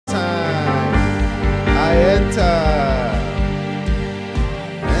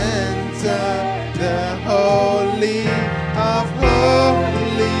the Holy of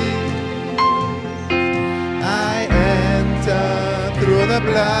Holies. I enter through the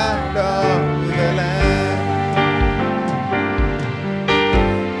blood of the Lamb.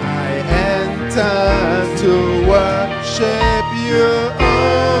 I enter to worship you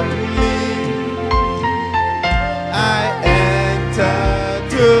only. I enter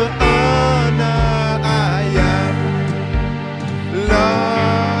to honor I am.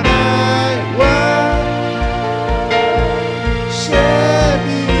 Lord, I worship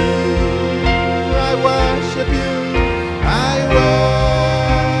you. I worship you. I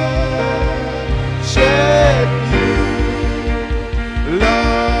worship you.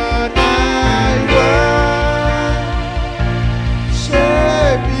 Lord, I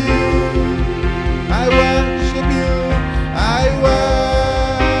worship you. I worship you. I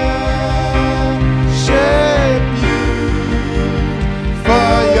worship you.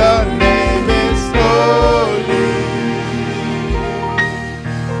 For your name is holy.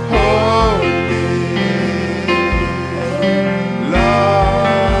 Holy.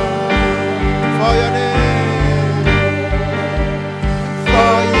 Lord, for your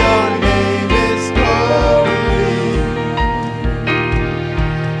name is holy.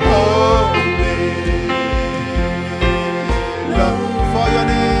 Holy. Lord, for your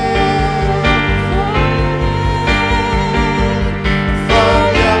name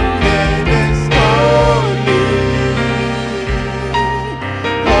is holy.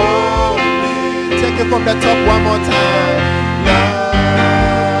 Holy. Take it from the top one more time.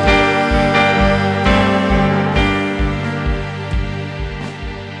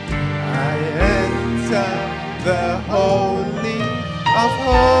 I enter the Holy of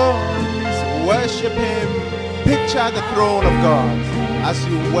Holies. Worship Him. Picture the throne of God as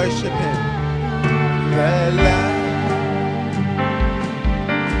you worship Him. The Lamb.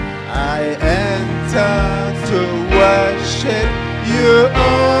 I enter to worship you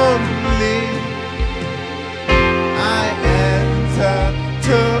only. I enter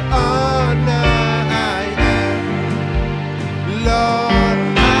to honor I am. Lord,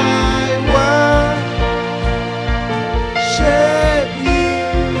 I worship you.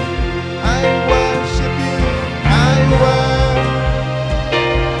 I worship you. I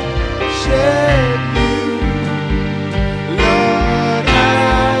worship you. Lord,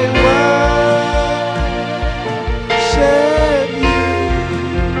 I worship you.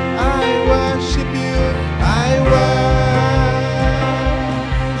 I worship you. I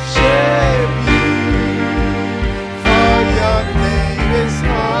worship you. For your name is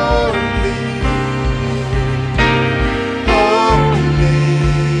holy. Holy.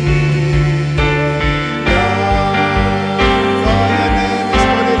 Lord, for your name is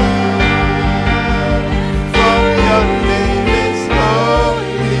holy, Lord. For your name is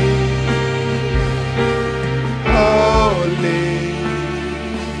holy. Holy.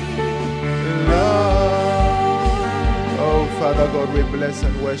 Lord. Oh, Father God, we bless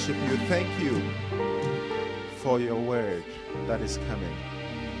and worship you. Thank you for your word that is coming.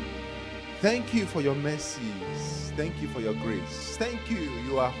 Thank you for your mercies. Thank you for your grace. Thank you.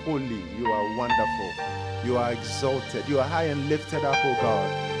 You are holy. You are wonderful. You are exalted. You are high and lifted up, O God.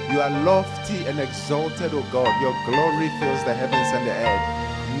 You are lofty and exalted, O God. Your glory fills the heavens and the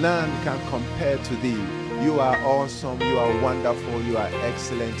earth. None can compare to thee. You are awesome. You are wonderful. You are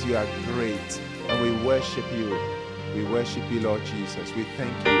excellent. You are great. And we worship you. We worship you, Lord Jesus. We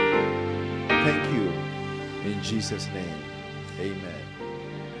thank you. Thank you. In Jesus' name. Amen.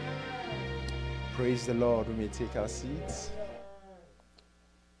 Praise the Lord. We may take our seats.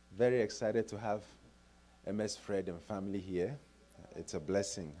 Very excited to have MS Fred and family here. It's a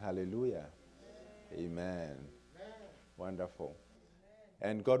blessing. Hallelujah. Amen. Wonderful.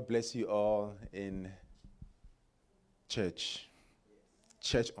 And God bless you all in church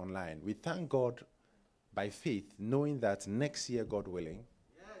online. We thank God by faith, knowing that next year, God willing,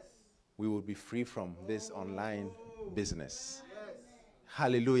 we will be free from this online business.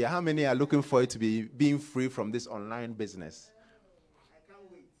 Hallelujah. How many are looking for it to be being free from this online business?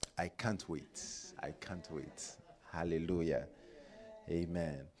 I can't wait. I can't wait. Hallelujah.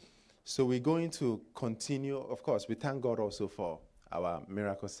 Amen. So we're going to continue. Of course, we thank God also for our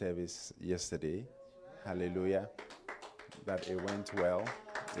miracle service yesterday. Hallelujah. That it went well.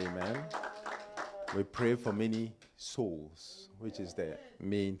 Amen. We pray for many souls, which is the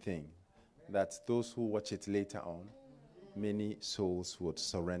main thing. That those who watch it later on, many souls would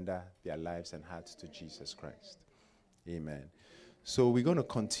surrender their lives and hearts to Jesus Christ. Amen. So we're going to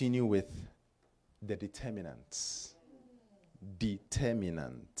continue with the determinants.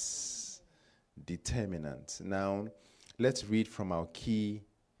 Determinants. determinants. Now, let's read from our key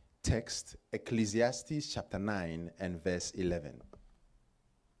text, Ecclesiastes chapter 9 and verse 11.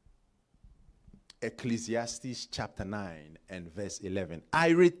 Ecclesiastes chapter 9 and verse 11. I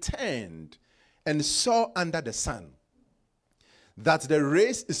returned and saw under the sun that the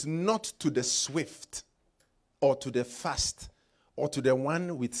race is not to the swift or to the fast or to the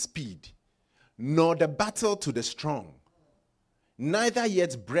one with speed, nor the battle to the strong, neither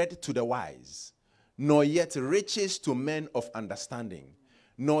yet bread to the wise, nor yet riches to men of understanding,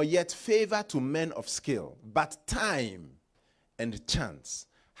 nor yet favor to men of skill, but time and chance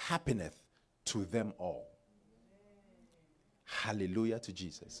happeneth to them all. Hallelujah to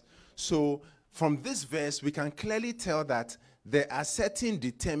Jesus. So from this verse, we can clearly tell that there are certain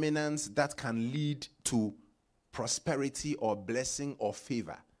determinants that can lead to prosperity or blessing or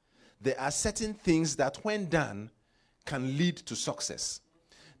favor. There are certain things that, when done, can lead to success.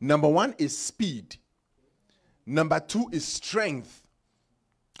 Number one is speed. Number two is strength.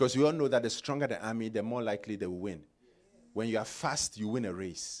 Because we all know that the stronger the army, the more likely they will win. When you are fast, you win a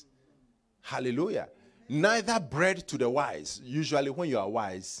race. Hallelujah. Neither bread to the wise. Usually when you are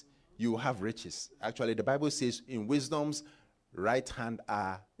wise, you have riches. Actually, the Bible says in wisdom's right hand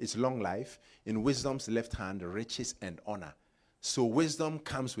is long life. In wisdom's left hand, riches and honor. So wisdom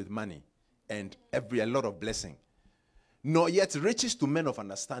comes with money and a lot of blessing. Nor yet riches to men of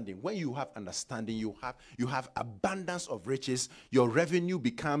understanding. When you have understanding, you have abundance of riches. Your revenue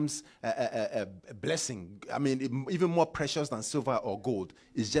becomes a blessing. I mean, even more precious than silver or gold.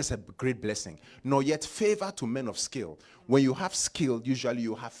 It's just a great blessing. Nor yet favor to men of skill. When you have skill, usually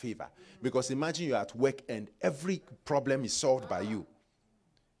you have favor. Because imagine you're at work and every problem is solved by you.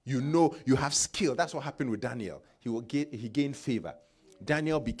 You know you have skill. That's what happened with Daniel. He gained favor.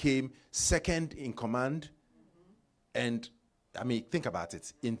 Daniel became second in command. And, I mean, think about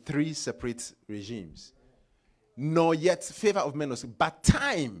it. In 3 separate regimes. Nor yet favor of men, but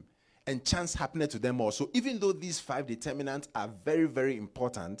time and chance happened to them all. So even though these 5 determinants are very, very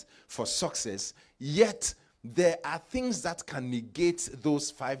important for success, yet there are things that can negate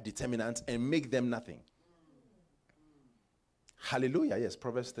those 5 determinants and make them nothing. Hallelujah. Yes,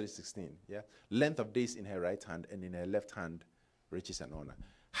 Proverbs 3:16. Yeah. Length of days in her right hand, and in her left hand, riches and honor.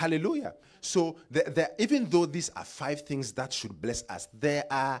 Hallelujah. So even though these are 5 things that should bless us, there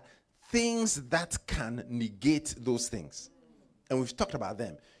are things that can negate those things. And we've talked about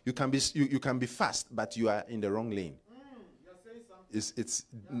them. You can be fast, but you are in the wrong lane.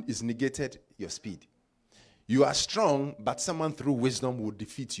 It's negated your speed. You are strong, but someone through wisdom will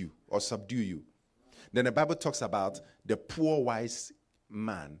defeat you or subdue you. Then the Bible talks about the poor wise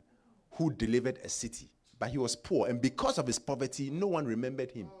man who delivered a city. But he was poor, and because of his poverty, no one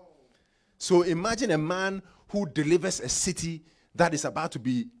remembered him. So imagine a man who delivers a city that is about to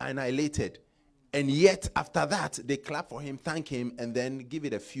be annihilated, and yet after that, they clap for him, thank him, and then give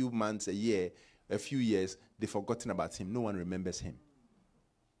it a few months, a year, a few years, they've forgotten about him. No one remembers him.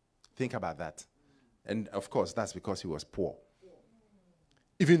 Think about that. And of course, that's because he was poor.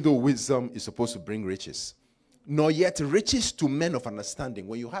 Even though wisdom is supposed to bring riches. Nor yet riches to men of understanding.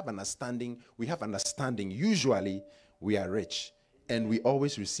 When you have understanding, we have understanding. Usually, we are rich. And we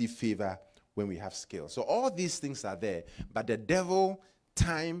always receive favor when we have skill. So all these things are there. But the devil,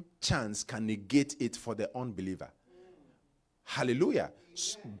 time, chance can negate it for the unbeliever. Hallelujah.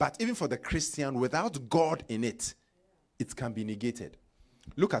 But even for the Christian, without God in it, it can be negated.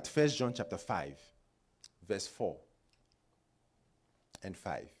 Look at 1 John chapter 5, verse 4 and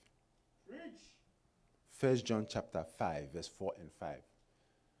 5. 1 John chapter 5, verse 4 and 5.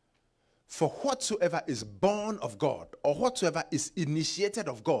 For whatsoever is born of God, or whatsoever is initiated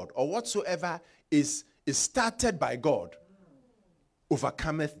of God, or whatsoever is started by God,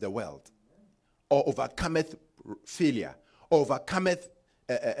 overcometh the world, or overcometh failure, or overcometh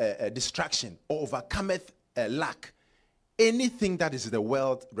distraction, or overcometh lack. Anything that is the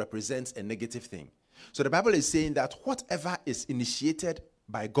world represents a negative thing. So the Bible is saying that whatever is initiated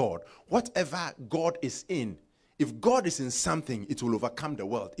by God, whatever God is in, if God is in something, it will overcome the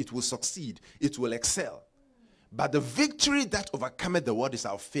world. It will succeed. It will excel. But the victory that overcometh the world is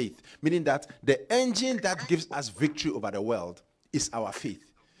our faith. Meaning that the engine that gives us victory over the world is our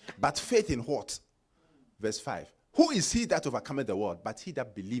faith. But faith in what? Verse 5. Who is he that overcometh the world? But he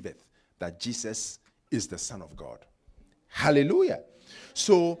that believeth that Jesus is the Son of God. Hallelujah.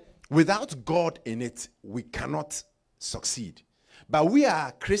 So without God in it, we cannot succeed. But we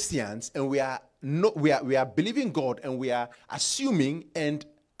are Christians, and we are believing God, and we are assuming and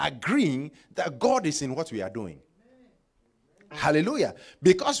agreeing that God is in what we are doing. Hallelujah.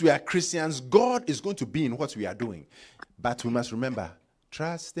 Because we are Christians, God is going to be in what we are doing. But we must remember,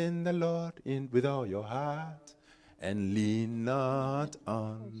 Trust in the Lord with all your heart, and lean not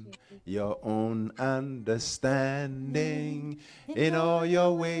on your own understanding. In all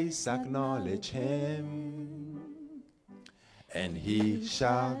your ways acknowledge him, and he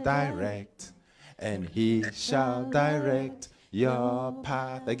shall direct, your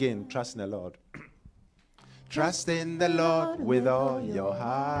path. Again, trust in the Lord. Trust in the Lord with all your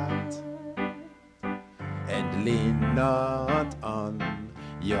heart, and lean not on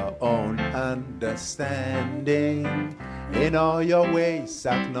your own understanding. In all your ways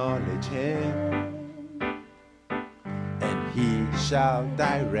acknowledge him, and he shall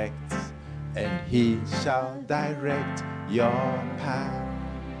direct, your path.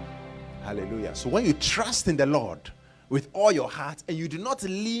 Hallelujah. So when you trust in the Lord with all your heart, and you do not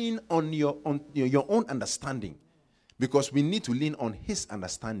lean on your own understanding, because we need to lean on his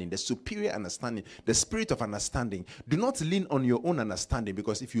understanding, the superior understanding, the spirit of understanding. Do not lean on your own understanding,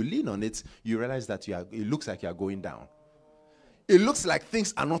 because if you lean on it, you realize that it looks like you are going down. It looks like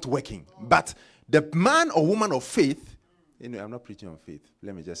things are not working. But the man or woman of faith, I'm not preaching on faith.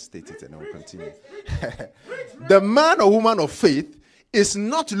 Let me just state it and then we'll continue. The man or woman of faith is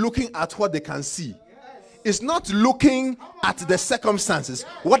not looking at what they can see. It's not looking at the circumstances,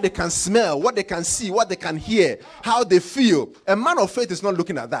 what they can smell, what they can see, what they can hear, how they feel. A man of faith is not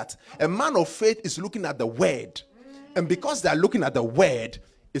looking at that. A man of faith is looking at the word. And because they are looking at the word,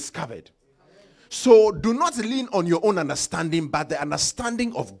 it's covered. So do not lean on your own understanding, but the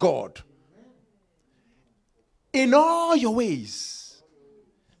understanding of God. In all your ways,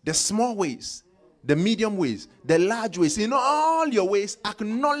 the small ways, the medium ways, the large ways, in all your ways,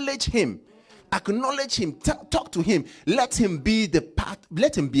 acknowledge him. Acknowledge him. Talk to him. Let him be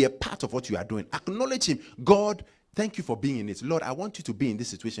a part of what you are doing. Acknowledge him. God, thank you for being in it. Lord, I want you to be in this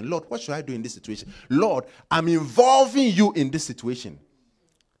situation. Lord, what should I do in this situation? Lord, I'm involving you in this situation.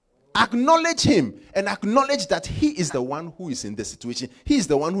 Acknowledge him and acknowledge that he is the one who is in the situation. He is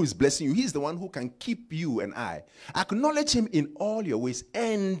the one who is blessing you. He is the one who can keep you and I. Acknowledge him in all your ways,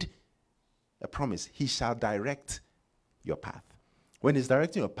 and a promise, he shall direct your path. When he's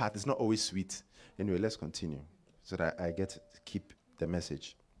directing your path, it's not always sweet. Anyway, let's continue so that I get to keep the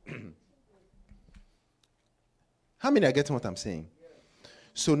message. How many are getting what I'm saying?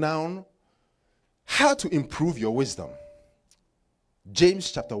 So now, how to improve your wisdom?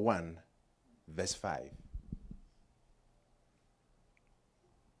 James chapter 1, verse 5.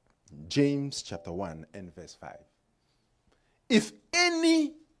 James chapter 1 and verse 5. If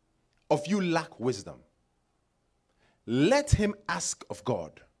any of you lack wisdom, let him ask of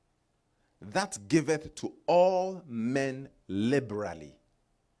God, that giveth to all men liberally,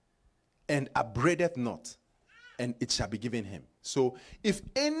 and upbraideth not, and it shall be given him. So, if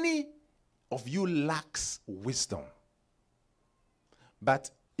any of you lacks wisdom,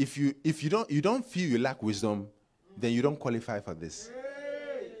 but if you don't feel you lack wisdom, then you don't qualify for this,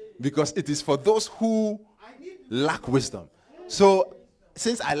 because it is for those who lack wisdom. So,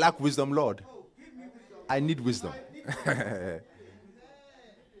 since I lack wisdom, Lord, I need wisdom.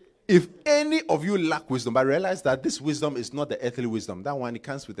 If any of you lack wisdom, but realize that this wisdom is not the earthly wisdom. That one, it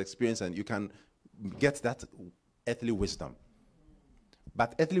comes with experience, and you can get that earthly wisdom.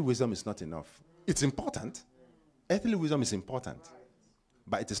 But earthly wisdom is not enough. It's important. Earthly wisdom is important,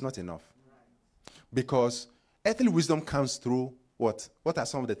 but it is not enough. Because earthly wisdom comes through what? What are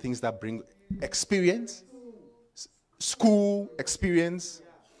some of the things that bring experience? School experience,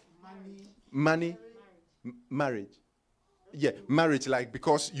 money, marriage. Yeah, marriage, like,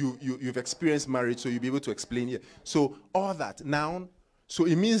 because you've experienced marriage, so you'll be able to explain. Yeah. So all that. Now, so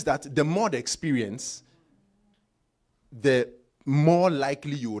it means that the more the experience, the more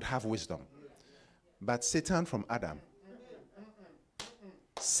likely you would have wisdom. But Satan from Adam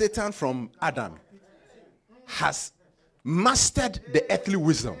has mastered the earthly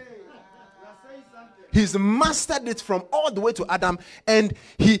wisdom. He's mastered it from all the way to Adam, and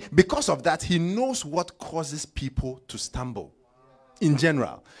because of that, he knows what causes people to stumble in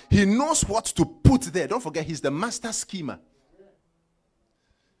general. He knows what to put there. Don't forget, he's the master schemer.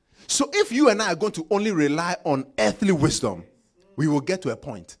 So if you and I are going to only rely on earthly wisdom, we will get to a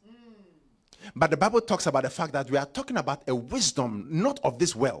point. But the Bible talks about the fact that we are talking about a wisdom not of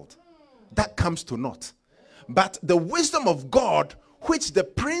this world that comes to naught, but the wisdom of God, which the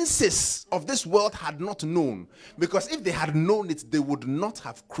princes of this world had not known. Because if they had known it, they would not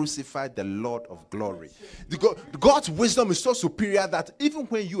have crucified the Lord of glory. God's wisdom is so superior that even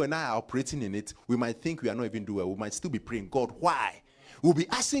when you and I are operating in it, we might think we are not even doing well. We might still be praying, God, why? We'll be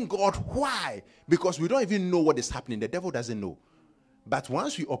asking God, why? Because we don't even know what is happening. The devil doesn't know. But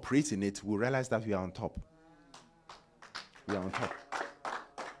once we operate in it, we realize that we are on top. We are on top.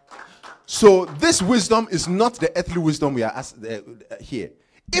 So this wisdom is not the earthly wisdom we are here.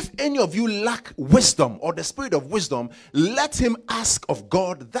 If any of you lack wisdom or the spirit of wisdom, let him ask of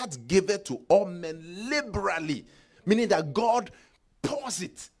God that giveth to all men liberally. Meaning that God pours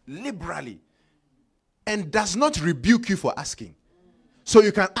it liberally and does not rebuke you for asking. So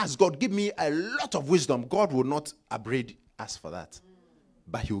you can ask God, give me a lot of wisdom. God will not upbraid us for that,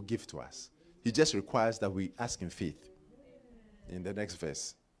 but he will give to us. He just requires that we ask in faith. In the next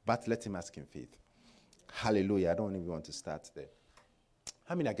verse, but let him ask in faith. Hallelujah. I don't even want to start there.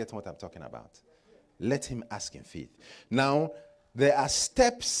 How many are getting what I'm talking about? Let him ask in faith. Now, there are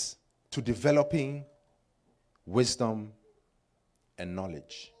steps to developing wisdom and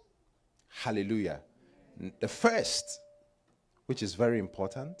knowledge. Hallelujah. The first, which is very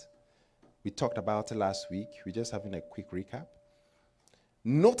important, we talked about it last week. We're just having a quick recap.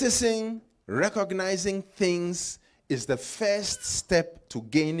 Noticing, recognizing things is the first step to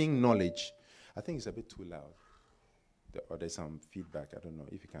gaining knowledge. I think it's a bit too loud. Or there's some feedback. I don't know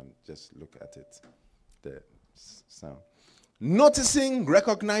if you can just look at it. The sound. Noticing,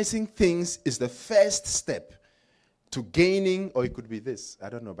 recognizing things is the first step to gaining, or it could be this. I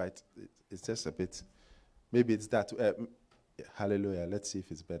don't know, but it's just a bit. Maybe it's that. Hallelujah. Let's see if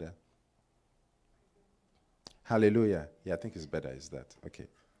it's better. Hallelujah. Yeah, I think it's better. Is that okay?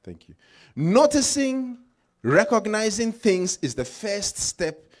 Thank you. Noticing, recognizing things is the first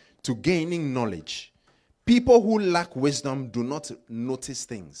step to gaining knowledge. People who lack wisdom do not notice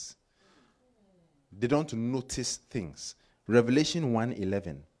things. They don't notice things. Revelation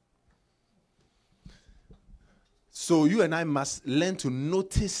 1:11. So you and I must learn to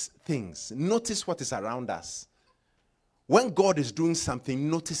notice things. Notice what is around us. When God is doing something,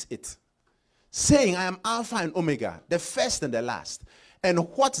 notice it. Saying, I am Alpha and Omega, the first and the last. And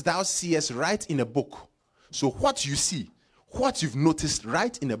what thou seest, write in a book. So what you see, what you've noticed,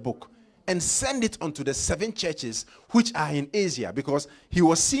 write in a book. And send it unto the 7 churches which are in Asia, because he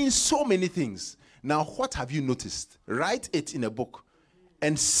was seeing so many things. Now, what have you noticed? Write it in a book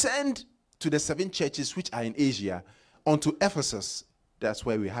and send to the 7 churches which are in Asia, unto Ephesus. That's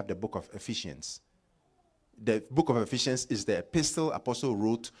where we have the book of Ephesians. The book of Ephesians is the epistle Apostle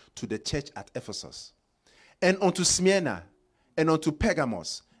wrote to the church at Ephesus. And unto Smyrna, and unto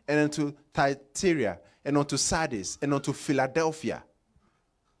Pergamos, and unto Thyatira, and unto Sardis, and unto Philadelphia.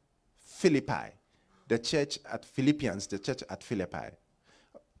 Philippi, the church at Philippians, the church at Philippi,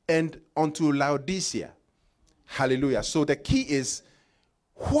 and unto Laodicea. Hallelujah. So the key is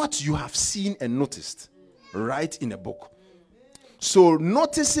what you have seen and noticed, write in a book. So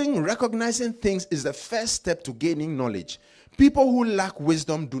noticing, recognizing things is the first step to gaining knowledge. People who lack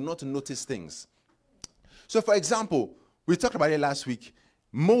wisdom do not notice things. So for example, we talked about it last week.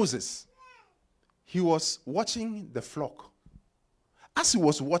 Moses, he was watching the flock. As he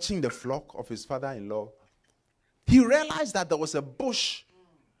was watching the flock of his father-in-law, he realized that there was a bush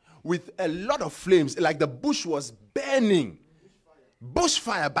with a lot of flames, like the bush was burning.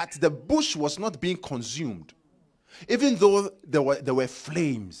 Bushfire, but the bush was not being consumed, even though there were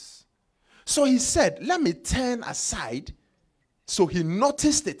flames. So he said, let me turn aside. So he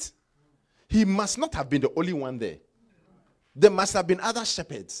noticed it. He must not have been the only one there. There must have been other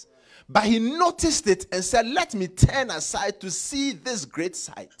shepherds. But he noticed it and said, let me turn aside to see this great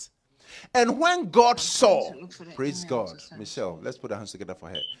sight. And when God saw, praise God, Michelle, let's put our hands together for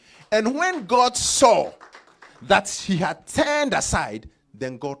her. And when God saw that he had turned aside,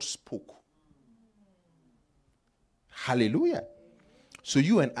 then God spoke. Hallelujah. So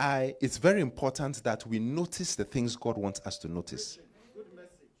you and I, it's very important that we notice the things God wants us to notice.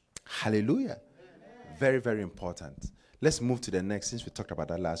 Hallelujah. Very, very important. Let's move to the next, since we talked about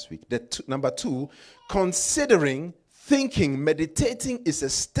that last week. Number 2, considering, thinking, meditating is a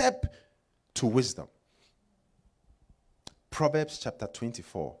step to wisdom. Proverbs chapter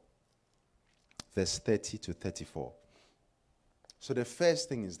 24, verse 30 to 34. So the first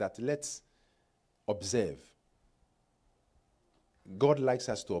thing is that let's observe. God likes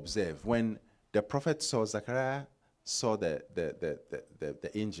us to observe. When the prophet saw, Zechariah saw the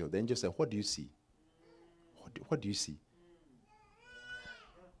angel, the angel said, what do you see? What do you see?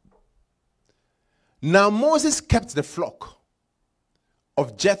 Now Moses kept the flock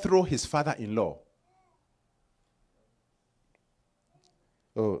of Jethro, his father-in-law.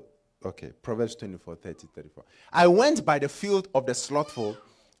 Oh, okay. Proverbs 24, 30, 34. I went by the field of the slothful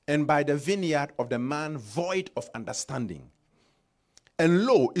and by the vineyard of the man void of understanding. And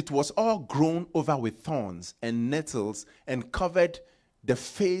lo, it was all grown over with thorns and nettles and covered the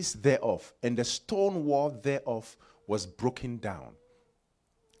face thereof, and the stone wall thereof was broken down.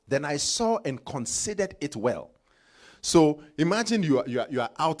 Then I saw and considered it well. So imagine you are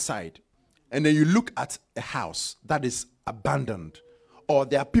outside and then you look at a house that is abandoned, or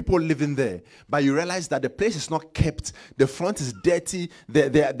there are people living there, but you realize that the place is not kept, the front is dirty,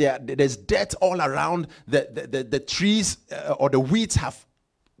 there's dirt all around, the trees or the weeds have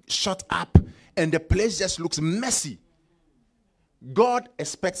shut up, and the place just looks messy. God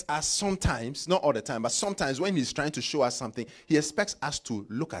expects us sometimes, not all the time, but sometimes when he's trying to show us something, he expects us to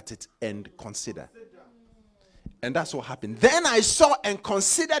look at it and consider. And that's what happened. Then I saw and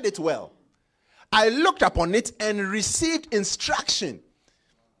considered it well. I looked upon it and received instruction.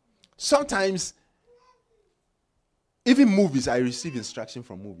 Sometimes, even movies, I receive instruction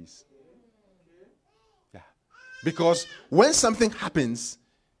from movies. Yeah. Because when something happens,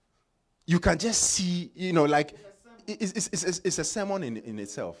 you can just see, like, it's a sermon in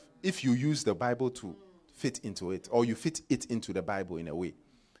itself. If you use the Bible to fit into it, or you fit it into the Bible in a way.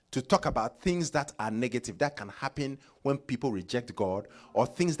 To talk about things that are negative, that can happen when people reject God, or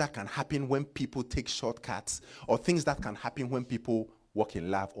things that can happen when people take shortcuts, or things that can happen when people walk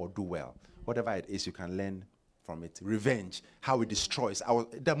in love or do well. Whatever it is, you can learn from it. Revenge, how it destroys.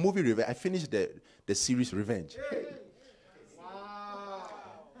 The movie Revenge, I finished the series Revenge. Wow.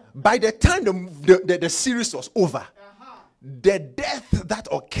 By the time the series was over, the death that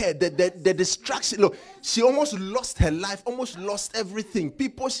occurred, the destruction, look, she almost lost her life, almost lost everything.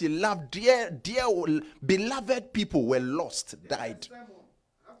 People she loved, dear, beloved people were lost, died.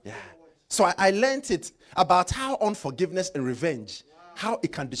 Yeah. So I learned it about how unforgiveness and revenge, how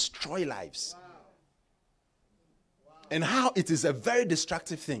it can destroy lives. And how it is a very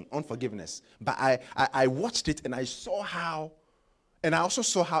destructive thing, unforgiveness. But I watched it and I saw how, and I also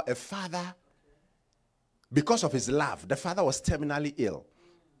saw how a father, because of his love, the father was terminally ill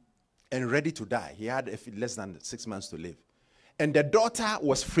and ready to die. He had less than 6 months to live. And the daughter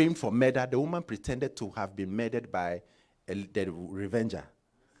was framed for murder. The woman pretended to have been murdered by the revenger.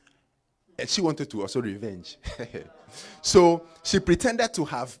 And she wanted to also revenge. So she pretended to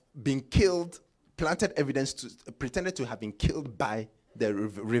have been killed, planted evidence, pretended to have been killed by the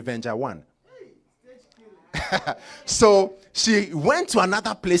revenger one. So she went to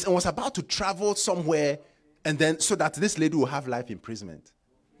another place and was about to travel somewhere, and then so that this lady will have life imprisonment.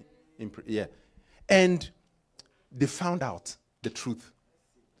 And they found out the truth.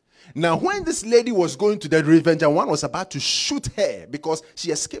 Now, when this lady was going to the revenger, one was about to shoot her because she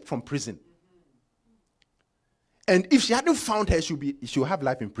escaped from prison. And if she hadn't found her, she would have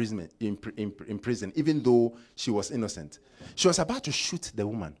life imprisonment in prison, even though she was innocent. She was about to shoot the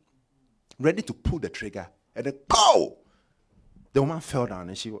woman, ready to pull the trigger, and then go! The woman fell down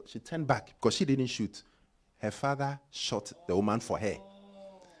and she turned back because she didn't shoot. Her father shot the woman for her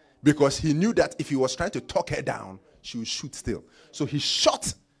because he knew that if he was trying to talk her down, she would shoot still. So he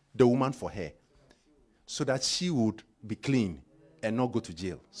shot the woman for her so that she would be clean and not go to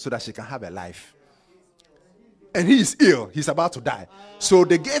jail, so that she can have a life. And he is ill. He's about to die. So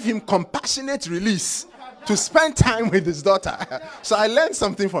they gave him compassionate release to spend time with his daughter. So I learned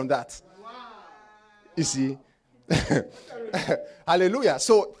something from that. You see? Hallelujah.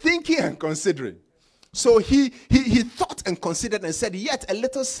 So thinking and considering. So he thought and considered and said, yet a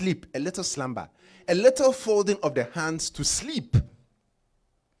little sleep, a little slumber, a little folding of the hands to sleep.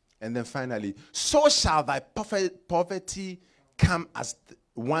 And then finally, so shall thy poverty come as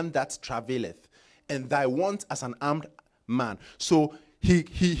one that travaileth, and thy want as an armed man. So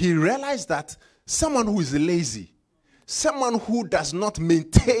he realized that someone who is lazy, someone who does not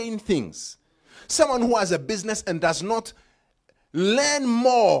maintain things, someone who has a business and does not learn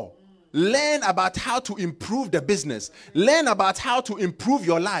more, learn about how to improve the business, learn about how to improve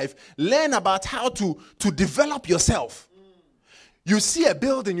your life, learn about how to develop yourself. You see a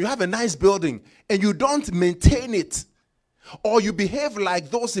building, you have a nice building, and you don't maintain it. Or you behave like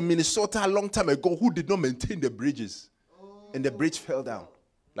those in Minnesota a long time ago who did not maintain the bridges. And the bridge fell down,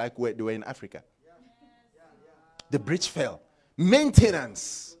 like where they were in Africa. The bridge fell.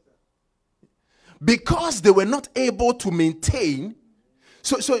 Maintenance. Because they were not able to maintain.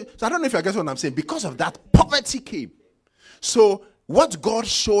 So I don't know if you guess what I'm saying. Because of that, poverty came. So what God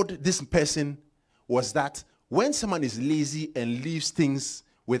showed this person was that when someone is lazy and leaves things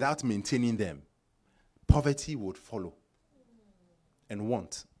without maintaining them, poverty would follow. And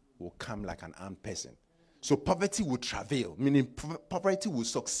want will come like an armed person. So poverty will travail, meaning poverty will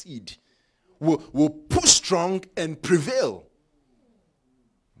succeed, will push strong and prevail.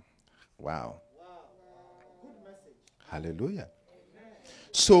 Wow. Good message. Hallelujah. Amen.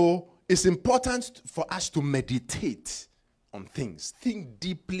 So it's important for us to meditate on things. Think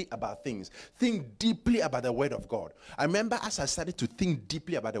deeply about things. Think deeply about the word of God. I remember as I started to think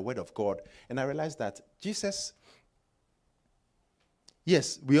deeply about the word of God, and I realized that Jesus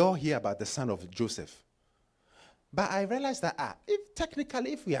Yes, we all hear about the son of Joseph. But I realized that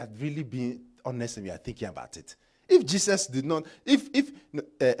if we had really been honest and we are thinking about it, if Jesus did not,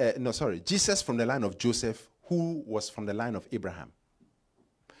 Jesus from the line of Joseph, who was from the line of Abraham.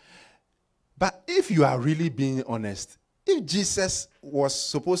 But if you are really being honest, if Jesus was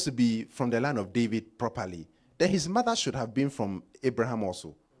supposed to be from the line of David properly, then his mother should have been from Abraham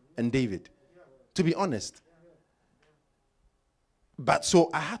also and David, to be honest. But so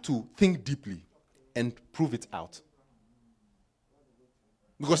I had to think deeply and prove it out.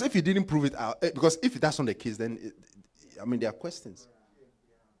 Because if you didn't prove it out, because if that's not the case, then, there are questions.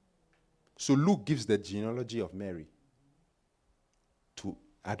 So Luke gives the genealogy of Mary to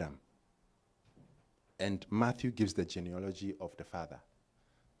Adam. And Matthew gives the genealogy of the father.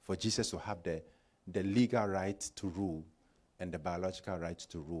 For Jesus to have the legal right to rule and the biological right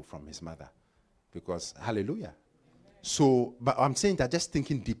to rule from his mother. Because, hallelujah. So, but I'm saying that just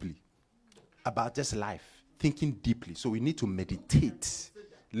thinking deeply about just life, thinking deeply. So we need to meditate,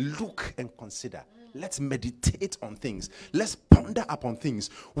 look and consider. Let's meditate on things. Let's ponder upon things.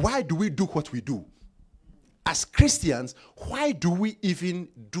 Why do we do what we do? As Christians, why do we even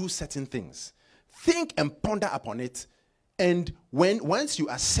do certain things? Think and ponder upon it. And once you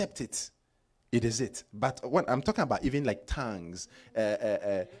accept it, it is it. But when I'm talking about even like tongues,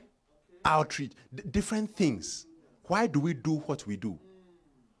 outreach, different things. Why do we do what we do?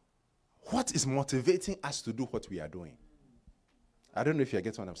 What is motivating us to do what we are doing? I don't know if you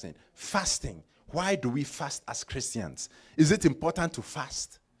get what I'm saying. Fasting. Why do we fast as Christians? Is it important to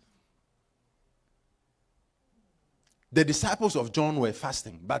fast? The disciples of John were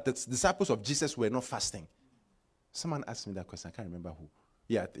fasting, but the disciples of Jesus were not fasting. Someone asked me that question. I can't remember who.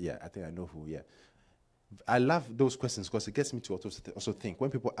 Yeah, I think I know who. Yeah. I love those questions because it gets me to also think when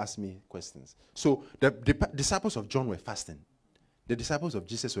people ask me questions. So the disciples of John were fasting. The disciples of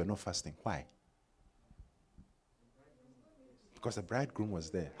Jesus were not fasting. Why? Because the bridegroom was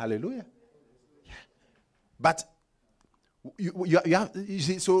there. Hallelujah. Yeah. But you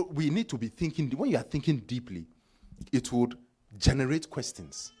see, so we need to be thinking. When you are thinking deeply, it would generate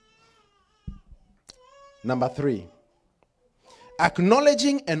questions. Number 3.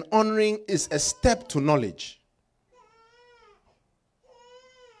 Acknowledging and honoring is a step to knowledge.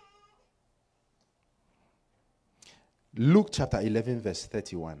 Luke chapter 11 verse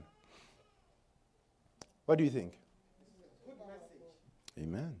 31. What do you think?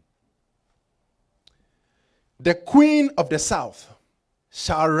 Amen. The queen of the south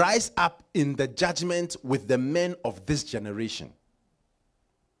shall rise up in the judgment with the men of this generation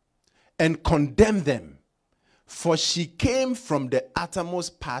and condemn them. For she came from the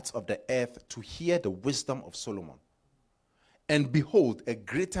uttermost parts of the earth to hear the wisdom of Solomon. And behold, a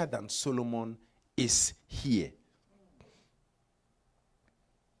greater than Solomon is here.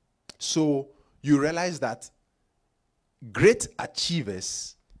 So you realize that great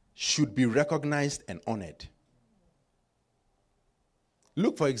achievers should be recognized and honored.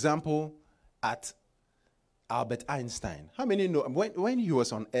 Look, for example, at Albert Einstein. How many know when he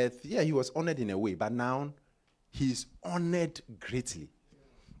was on earth, yeah, he was honored in a way, but now he's honored greatly.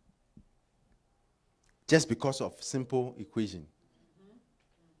 Just because of simple equation.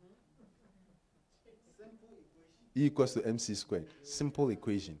 E equals to mc squared. Simple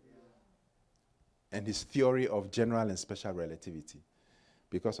equation. And his theory of general and special relativity.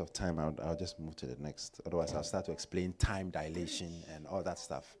 Because of time, I'll just move to the next. Otherwise, I'll start to explain time dilation and all that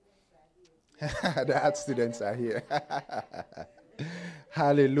stuff. The art students are here.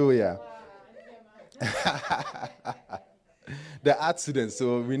 Hallelujah. The art students,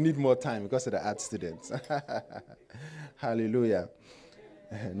 so we need more time because of the art students. Hallelujah.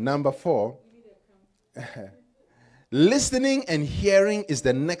 Number 4. Listening and hearing is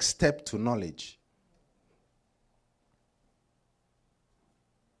the next step to knowledge.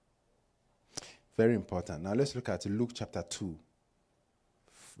 Very important. Now let's look at Luke chapter 2,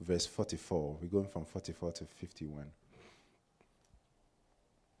 verse 44. We're going from 44 to 51.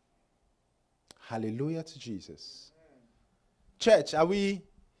 Hallelujah to Jesus. Church, are we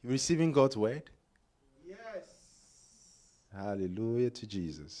receiving God's word? Yes. Hallelujah to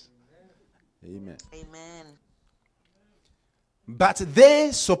Jesus. Amen. Amen. But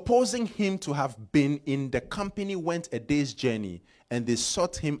they, supposing him to have been in the company, went a day's journey, and they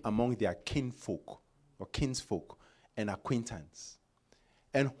sought him among their kinfolk, or kinsfolk, and acquaintance.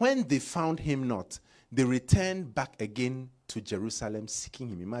 And when they found him not, they returned back again to Jerusalem, seeking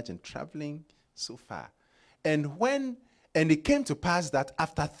him. Imagine traveling so far. And it came to pass that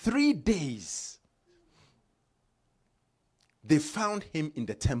after 3 days, they found him in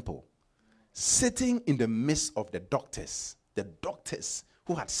the temple, sitting in the midst of the doctors, The doctors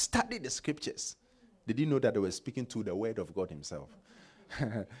who had studied the scriptures, they didn't know that they were speaking to the word of God himself.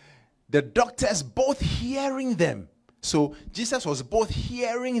 The doctors both hearing them. So Jesus was both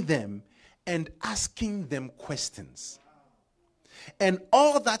hearing them and asking them questions. And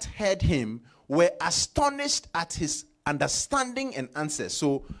all that heard him were astonished at his understanding and answers.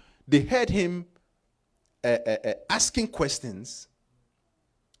 So they heard him asking questions.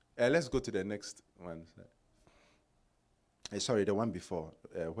 Let's go to the next one. Sorry, the one before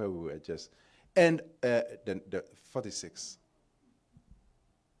where we were just. And the 46.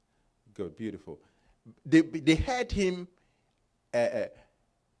 Good, beautiful. They heard him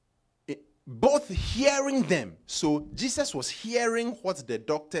both hearing them. So Jesus was hearing what the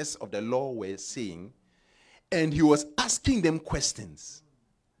doctors of the law were saying, and he was asking them questions.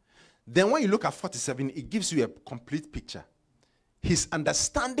 Then when you look at 47, it gives you a complete picture. His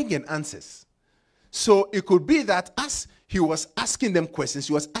understanding and answers. So it could be that as he was asking them questions,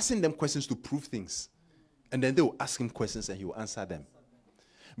 he was asking them questions to prove things. And then they will ask him questions and he will answer them.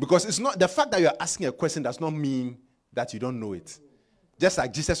 Because it's not the fact that you are asking a question does not mean that you don't know it. Just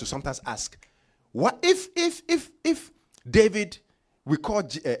like Jesus will sometimes ask, what if David, we call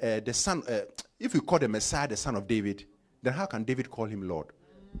the son, if we call the Messiah the son of David, then how can David call him Lord?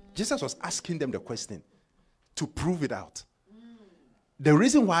 Jesus was asking them the question to prove it out. The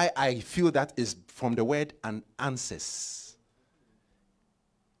reason why I feel that is from the word and answers.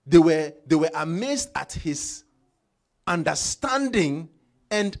 They were amazed at his understanding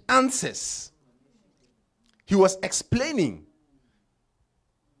and answers. He was explaining.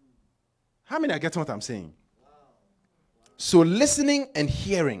 How many are getting what I'm saying? So listening and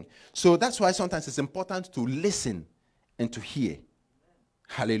hearing. So that's why sometimes it's important to listen and to hear.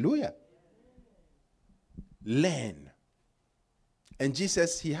 Hallelujah. Learn. And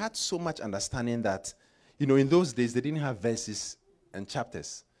Jesus, he had so much understanding that, in those days they didn't have verses and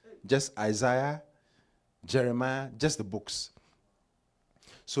chapters. Just Isaiah, Jeremiah, just the books.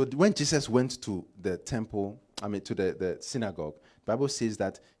 So when Jesus went to the temple, to the synagogue, the Bible says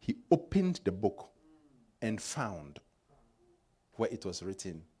that he opened the book and found where it was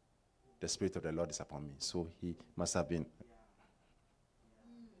written, the Spirit of the Lord is upon me. So he must have been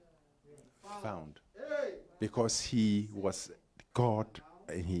found. Because he was God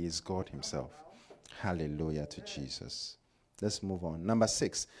and he is God himself. Hallelujah to Jesus. Let's move on. Number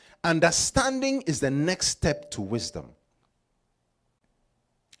 6. Understanding is the next step to wisdom.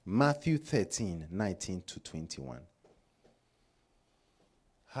 Matthew 13, 19 to 21.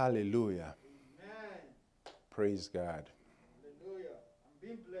 Hallelujah. Amen. Praise God. Hallelujah. I'm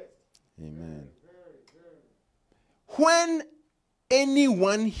being blessed. Amen. When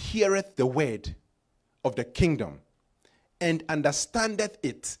anyone heareth the word of the kingdom and understandeth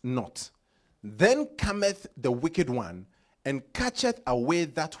it not, then cometh the wicked one and catcheth away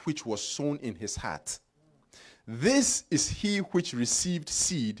that which was sown in his heart. This is he which received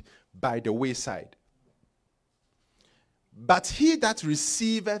seed by the wayside. But he that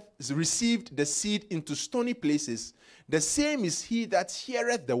received the seed into stony places, the same is he that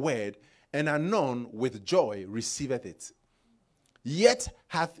heareth the word, and anon with joy receiveth it. Yet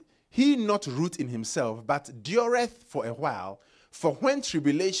hath he not root in himself, but dureth for a while. For when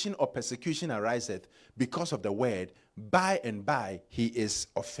tribulation or persecution ariseth because of the word, by and by he is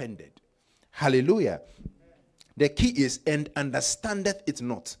offended. Hallelujah. The key is, and understandeth it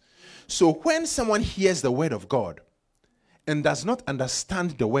not. So when someone hears the word of God and does not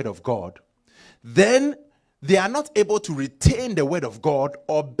understand the word of God, then they are not able to retain the word of God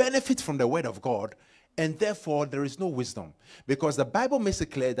or benefit from the word of God, and therefore there is no wisdom. Because the Bible makes it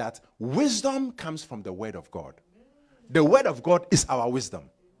clear that wisdom comes from the word of God. The word of God is our wisdom.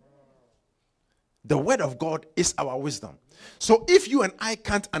 The word of God is our wisdom. So if you and I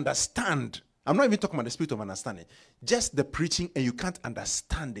can't understand, I'm not even talking about the spirit of understanding, just the preaching, and you can't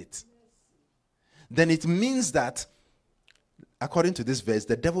understand it, then it means that, according to this verse,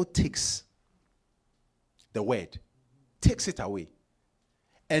 the devil takes the word, takes it away.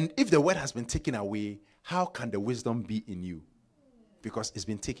 And if the word has been taken away, how can the wisdom be in you? Because it's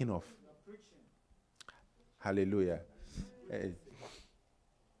been taken off. Hallelujah. Hey.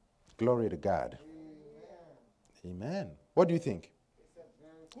 Glory to God. Amen. What do you think?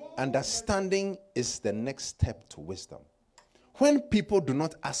 Understanding is the next step to wisdom. When people do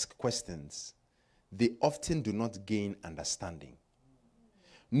not ask questions, they often do not gain understanding.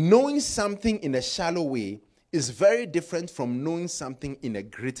 Knowing something in a shallow way is very different from knowing something in a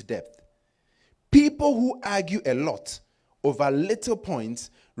great depth. People who argue a lot over little points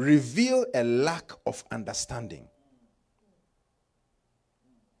reveal a lack of understanding.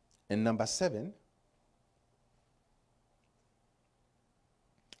 And number 7,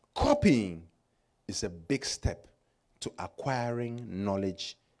 Copying is a big step to acquiring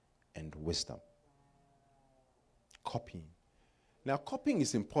knowledge and wisdom. Copying. Now, copying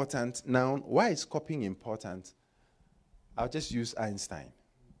is important. Now, why is copying important? I'll just use Einstein.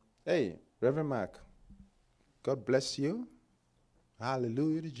 Hey, Reverend Mark, God bless you.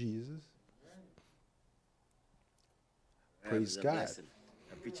 Hallelujah to Jesus. Praise God.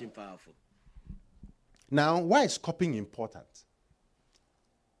 I'm preaching powerful. Now, why is copying important?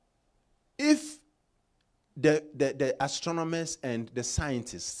 If the astronomers and the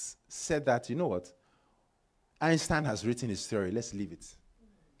scientists said that, you know what, Einstein has written his theory, let's leave it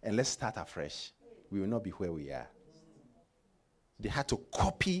and let's start afresh, we will not be where we are. They had to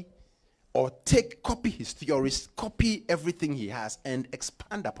copy his theories, copy everything he has, and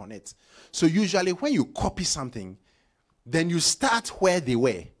expand upon it. So usually when you copy something, then you start where they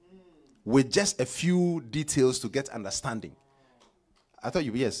were with just a few details to get understanding. I thought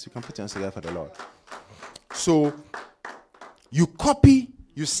you can put your hands together for the Lord. So you copy,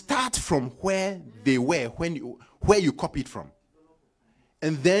 you start from where they were, where you copied from.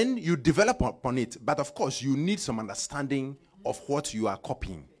 And then you develop upon it. But of course, you need some understanding of what you are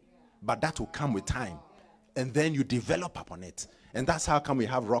copying. But that will come with time. And then you develop upon it. And that's how come we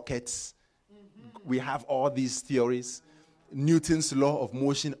have rockets. We have all these theories. Newton's law of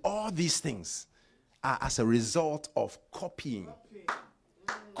motion. All these things are as a result of copying.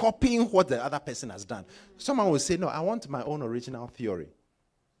 Copying what the other person has done. Someone will say, no, I want my own original theory.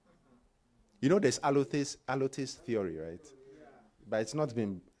 You know, there's allotist theory, right? But it's not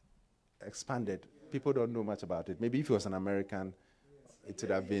been expanded. People don't know much about it. Maybe if it was an American, it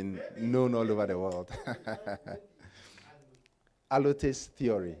would have been known all over the world. Allotist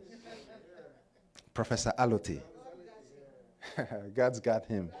theory. Professor Allote. God's got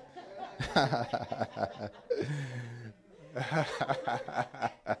him.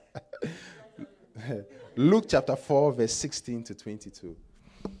 Luke chapter 4, verse 16 to 22.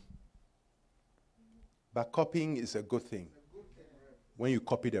 But copying is a good thing when you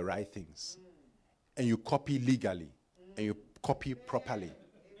copy the right things. And you copy legally. And you copy properly.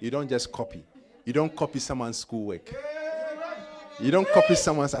 You don't just copy. You don't copy someone's schoolwork. You don't copy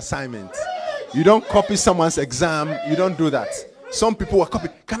someone's assignment. You don't copy someone's exam. You don't do that. Some people will copy.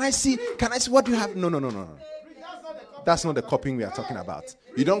 Can I see what you have? No. That's not the copying we are talking about.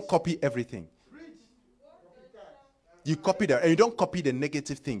 You don't copy everything. You copy and you don't copy the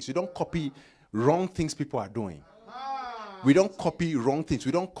negative things. You don't copy wrong things people are doing. We don't copy wrong things.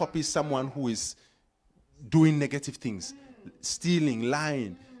 We don't copy someone who is doing negative things, stealing,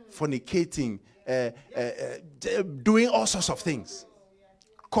 lying, fornicating, doing all sorts of things.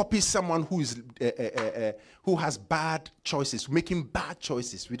 Copy someone who has bad choices, making bad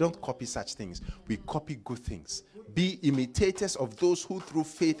choices. We don't copy such things. We copy good things. Be imitators of those who through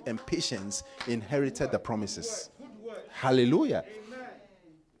faith and patience inherited the promises. Hallelujah.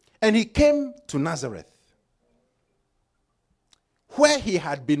 And he came to Nazareth, where he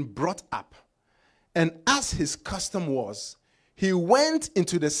had been brought up. And as his custom was, he went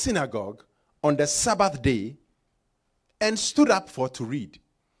into the synagogue on the Sabbath day and stood up to read.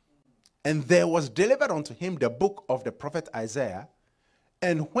 And there was delivered unto him the book of the prophet Isaiah.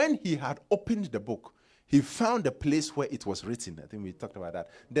 And when he had opened the book, he found the place where it was written. I think we talked about that.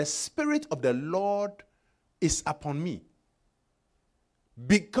 The Spirit of the Lord is upon me,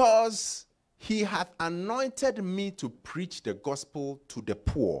 because he hath anointed me to preach the gospel to the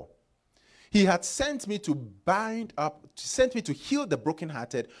poor. He had sent me to heal the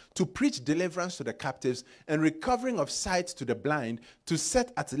brokenhearted, to preach deliverance to the captives, and recovering of sight to the blind, to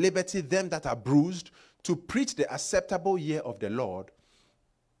set at liberty them that are bruised, to preach the acceptable year of the Lord.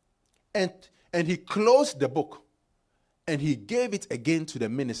 And he closed the book, and he gave it again to the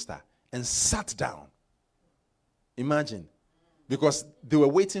minister, and sat down. Imagine, because they were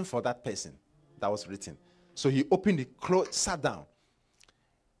waiting for that person that was written. So he opened it, sat down.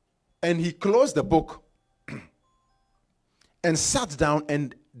 And he closed the book and sat down,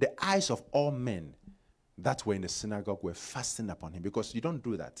 and the eyes of all men that were in the synagogue were fastened upon him. Because you don't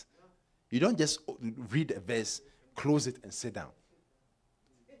do that. You don't just read a verse, close it, and sit down.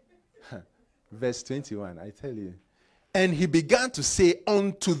 Verse 21, I tell you. And he began to say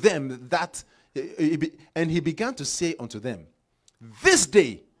unto them this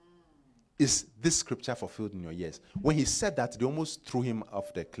day is this scripture fulfilled in your ears. When he said that, they almost threw him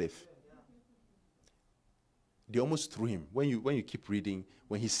off the cliff. They almost threw him. When you keep reading,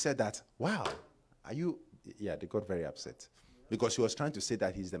 when he said that, wow, are you? Yeah, they got very upset. Because he was trying to say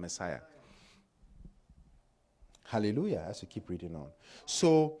that he's the Messiah. Hallelujah, as you keep reading on.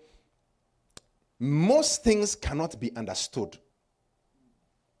 So, most things cannot be understood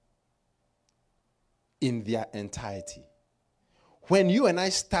in their entirety. When you and I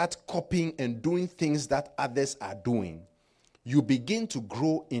start copying and doing things that others are doing, you begin to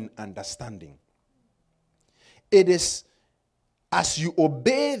grow in understanding. It is as you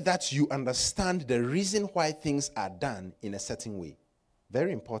obey that you understand the reason why things are done in a certain way.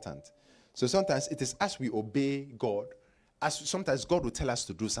 Very important. So sometimes it is as we obey God, as sometimes God will tell us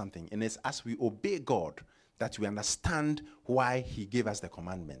to do something, and it's as we obey God that we understand why he gave us the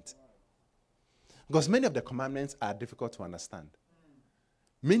commandment. Because many of the commandments are difficult to understand.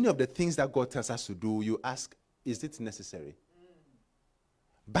 Many of the things that God tells us to do, you ask, is it necessary?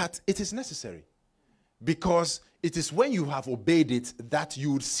 But it is necessary. Because it is when you have obeyed it that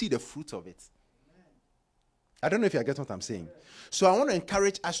you would see the fruit of it. I don't know if you get what I'm saying. So I want to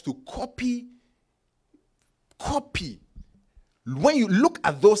encourage us to copy. When you look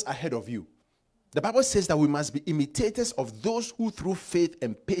at those ahead of you, the Bible says that we must be imitators of those who through faith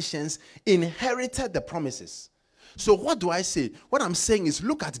and patience inherited the promises. So what do I say? What I'm saying is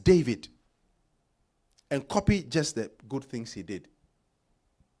look at David and copy just the good things he did.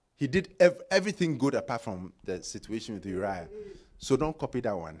 He did everything good apart from the situation with Uriah. So don't copy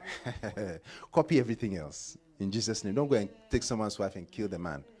that one. Copy everything else. In Jesus' name. Don't go and take someone's wife and kill the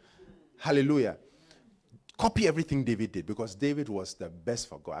man. Hallelujah. Copy everything David did because David was the best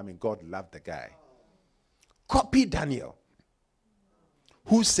for God. I mean, God loved the guy. Copy Daniel,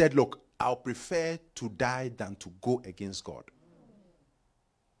 who said, look, I'll prefer to die than to go against God.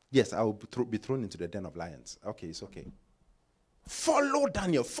 Yes, I will be thrown into the den of lions. Okay, it's okay. Follow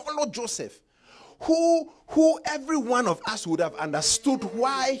Daniel, follow Joseph, who every one of us would have understood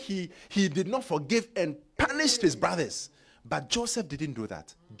why he did not forgive and punished his brothers. But Joseph didn't do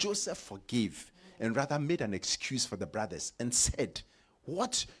that. Joseph forgave and rather made an excuse for the brothers and said,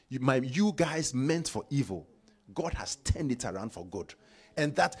 what you guys meant for evil, God has turned it around for good.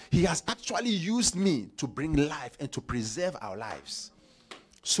 And that he has actually used me to bring life and to preserve our lives.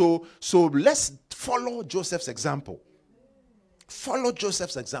 So let's follow Joseph's example. Follow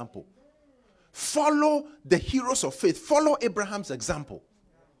Joseph's example. Follow the heroes of faith. Follow Abraham's example.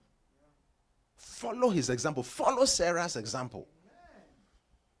 Follow his example. Follow Sarah's example.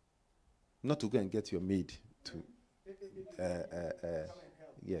 Not to go and get your maid to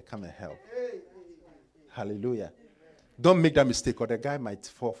come and help. Hallelujah. Don't make that mistake or the guy might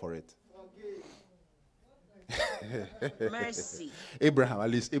fall for it. Mercy. Abraham, at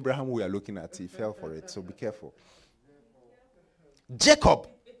least Abraham we are looking at, he fell for it. So be careful. Jacob,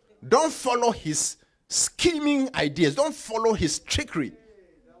 don't follow his scheming ideas. Don't follow his trickery.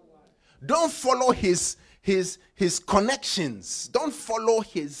 Don't follow his connections. Don't follow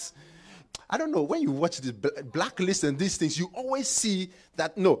his... I don't know, when you watch this blacklist and these things, you always see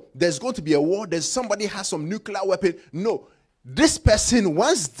that, no, there's going to be a war. There's somebody has some nuclear weapon. No, this person,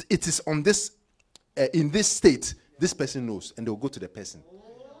 once it is on this, in this state, this person knows, and they'll go to the person.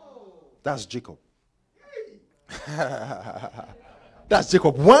 That's Jacob. That's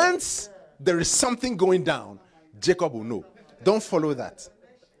Jacob. Once there is something going down, Jacob will know. Don't follow that.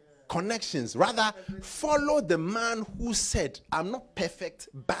 Connections. Rather, follow the man who said, I'm not perfect,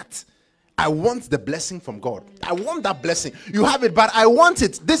 but I want the blessing from God. I want that blessing. You have it, but I want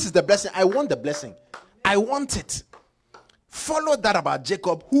it. This is the blessing. I want the blessing. I want it. Follow that about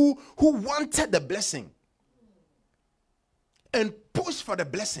Jacob, who wanted the blessing and pushed for the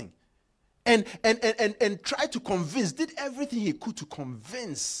blessing. And tried to convince, did everything he could to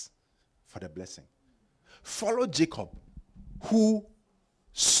convince for the blessing. Follow Jacob, who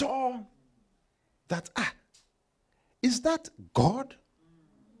saw that, is that God?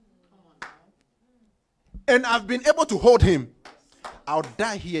 And I've been able to hold him. I'll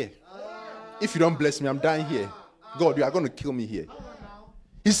die here. If you don't bless me, I'm dying here. God, you are going to kill me here.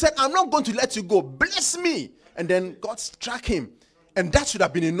 He said, I'm not going to let you go. Bless me. And then God struck him. And that should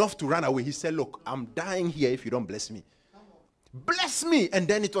have been enough to run away. He said, look, I'm dying here if you don't bless me. Bless me. And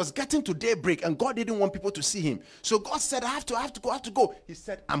then it was getting to daybreak and God didn't want people to see him. So God said, I have to go. He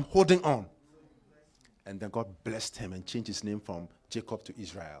said, I'm holding on. And then God blessed him and changed his name from Jacob to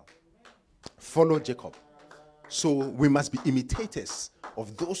Israel. Follow Jacob. So we must be imitators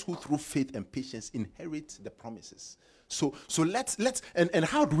of those who through faith and patience inherit the promises. So let's and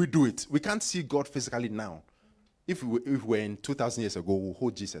how do we do it? We can't see God physically now. If we were in 2,000 years ago, we'll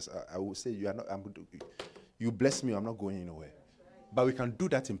hold Jesus. I will say, you bless me, I'm not going anywhere. But we can do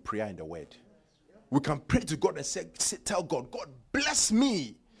that in prayer in the word. We can pray to God and tell God, God, bless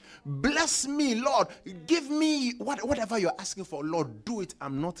me. Bless me, Lord. Give me whatever you're asking for, Lord, do it.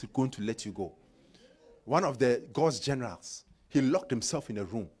 I'm not going to let you go. One of God's generals, he locked himself in a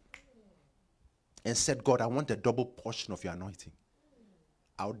room and said, God, I want a double portion of your anointing.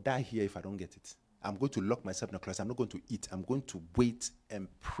 I'll die here if I don't get it. I'm going to lock myself in a closet. I'm not going to eat. I'm going to wait and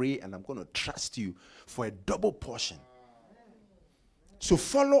pray, and I'm going to trust you for a double portion. So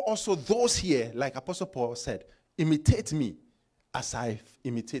follow also those here, like Apostle Paul said, imitate me as I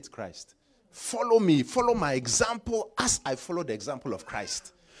imitate Christ. Follow me, follow my example as I follow the example of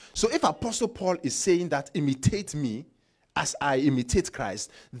Christ. So if Apostle Paul is saying that imitate me as I imitate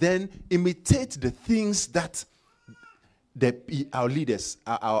Christ, then imitate the things that our leaders,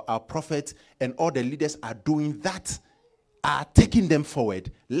 our prophets, and all the leaders are doing that are taking them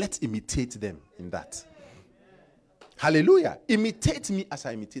forward. Let's imitate them in that. Hallelujah. Imitate me as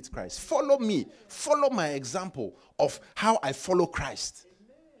I imitate Christ. Follow me. Follow my example of how I follow Christ.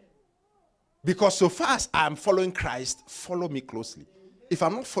 Because so far as I'm following Christ, follow me closely. If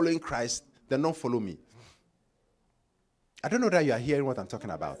I'm not following Christ, then don't follow me. I don't know that you are hearing what I'm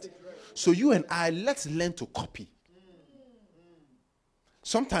talking about. So you and I, let's learn to copy.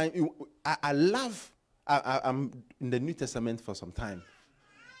 Sometimes I'm in the New Testament for some time,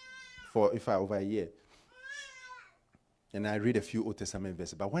 over a year, and I read a few Old Testament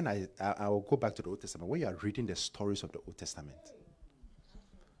verses. But when I will go back to the Old Testament, when you are reading the stories of the Old Testament,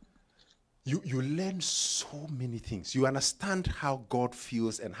 you learn so many things. You understand how God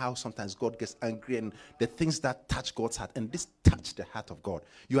feels and how sometimes God gets angry and the things that touch God's heart. And this touched the heart of God.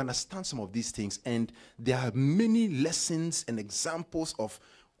 You understand some of these things, and there are many lessons and examples of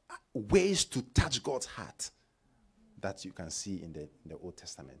ways to touch God's heart that you can see in the Old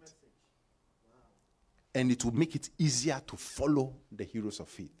Testament. And it will make it easier to follow the heroes of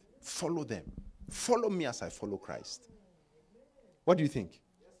faith. Follow them. Follow me as I follow Christ. What do you think?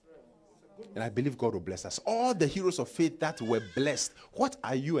 And I believe God will bless us. All the heroes of faith that were blessed, what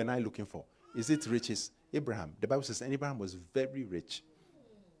are you and I looking for? Is it riches? Abraham. The Bible says Abraham was very rich.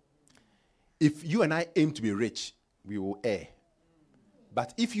 If you and I aim to be rich, we will err.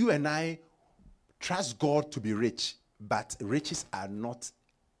 But if you and I trust God to be rich, but riches are not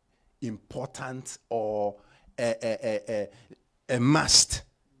important or a must,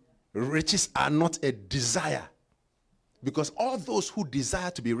 riches are not a desire. Because all those who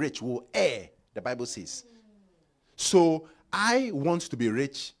desire to be rich will err, the Bible says. So I want to be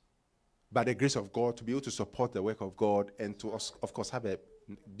rich by the grace of God, to be able to support the work of God, and to, of course, have a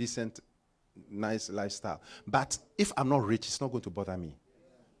decent, nice lifestyle. But if I'm not rich, it's not going to bother me.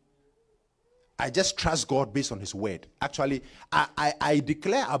 I just trust God based on his word. Actually, I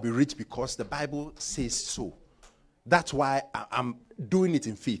declare I'll be rich because the Bible says so. That's why I'm doing it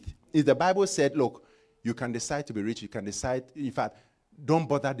in faith. If the Bible said, look, you can decide to be rich. You can decide, in fact, don't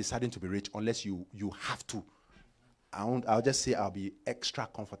bother deciding to be rich unless you have to. I'll just say I'll be extra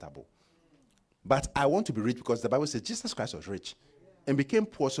comfortable. But I want to be rich because the Bible says Jesus Christ was rich and became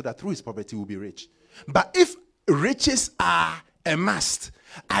poor so that through his poverty will be rich. But if riches are a must,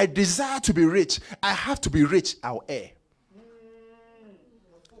 I desire to be rich, I have to be rich, I'll err.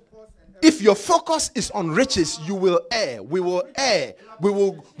 If your focus is on riches, you will err. We will err. We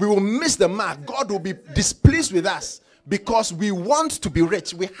will miss the mark. God will be displeased with us because we want to be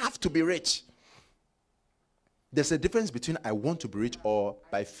rich. We have to be rich. There's a difference between I want to be rich or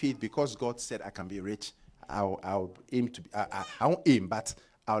by faith because God said I can be rich. I'll aim to be. I won't aim, but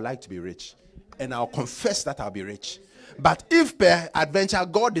I would like to be rich, and I'll confess that I'll be rich. But if per adventure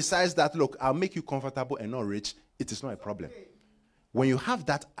God decides that, look, I'll make you comfortable and not rich, it is not a problem. When you have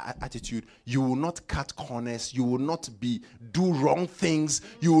that attitude, you will not cut corners. You will not do wrong things.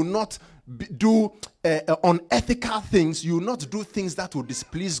 You will not do unethical things. You will not do things that will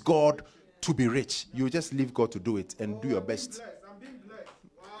displease God to be rich. You will just leave God to do it and do your best.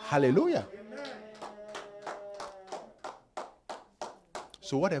 Hallelujah.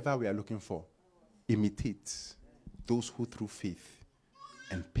 So whatever we are looking for, imitate those who through faith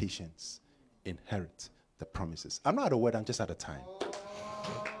and patience inherit the promises. I'm not out of word, I'm just out of time.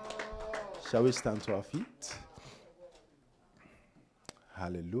 Shall we stand to our feet?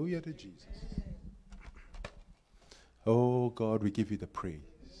 Hallelujah to Jesus. Oh God, we give you the praise.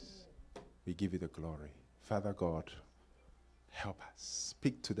 We give you the glory. Father God, help us.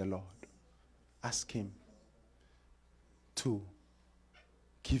 Speak to the Lord. Ask him to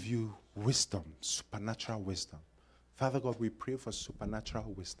give you wisdom, supernatural wisdom. Father God, we pray for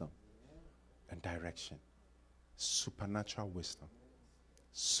supernatural wisdom and direction. Supernatural wisdom.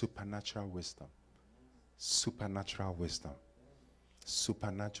 Supernatural wisdom. Supernatural wisdom.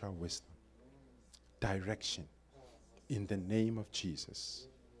 Supernatural wisdom. Direction. In the name of Jesus.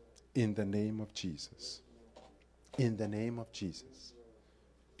 In the name of Jesus. In the name of Jesus.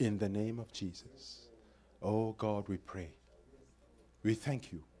 In the name of Jesus. Oh God, we pray. We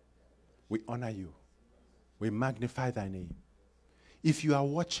thank you. We honor you. We magnify thy name. If you are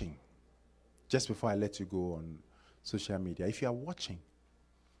watching just before I let you go on social media, if you are watching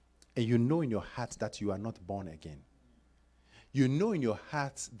and you know in your heart that you are not born again, you know in your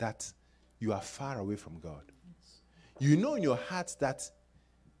heart that you are far away from God, you know in your heart that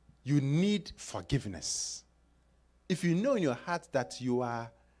you need forgiveness, if you know in your heart that you are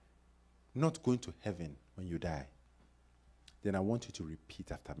not going to heaven when you die, then I want you to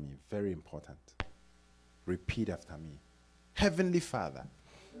repeat after me. Very important. Repeat after me. Heavenly Father,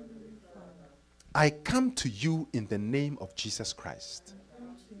 I come to you in the name of Jesus Christ.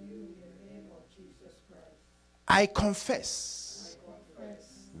 I confess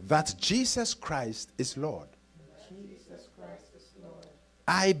that Jesus Christ is Lord.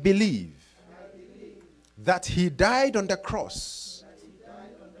 I believe that he died on the cross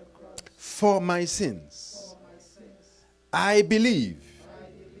for my sins. I believe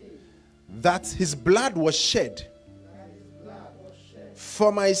that his blood was shed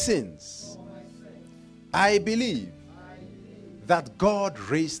for my sins. I believe that God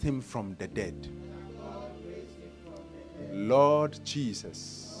raised him from the dead. Lord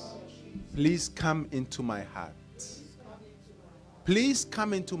Jesus, please come into my heart. Please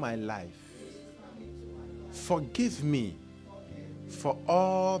come into my life. Forgive me for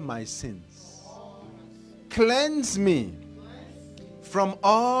all my sins. Cleanse me from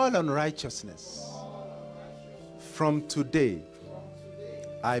all unrighteousness. From today,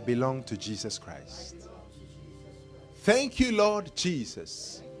 I belong to Jesus Christ. Thank you, Lord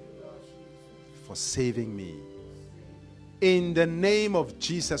Jesus, for saving me. In the name of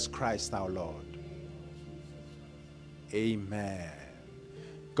Jesus Christ, our Lord. Amen.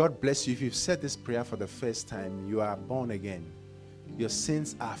 God bless you. If you've said this prayer for the first time, you are born again. Your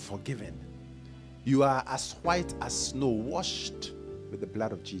sins are forgiven. You are as white as snow, washed with the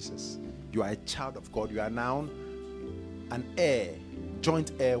blood of Jesus. You are a child of God. You are now an heir,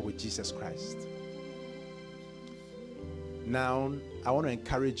 joint heir with Jesus Christ. Now, I want to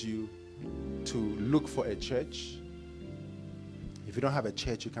encourage you to look for a church. If you don't have a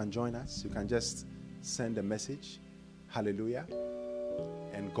church, you can join us. You can just send a message. Hallelujah.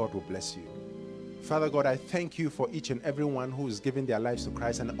 And God will bless you. Father God, I thank you for each and every one who is giving their lives to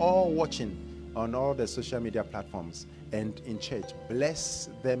Christ and all watching on all the social media platforms and in church. Bless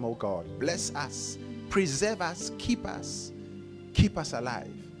them, oh God. Bless us. Preserve us. Keep us. Keep us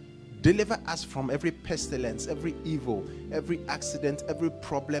alive. Deliver us from every pestilence, every evil, every accident, every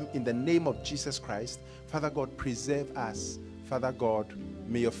problem in the name of Jesus Christ. Father God, preserve us. Father God,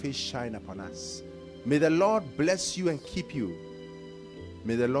 may your face shine upon us. May the Lord bless you and keep you.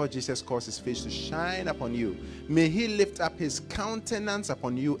 May the Lord Jesus cause his face to shine upon you. May he lift up his countenance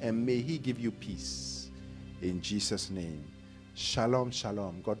upon you and may he give you peace. In Jesus' name. Shalom,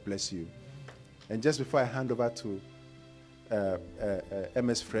 shalom. God bless you. And just before I hand over to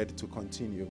MS Fred to continue,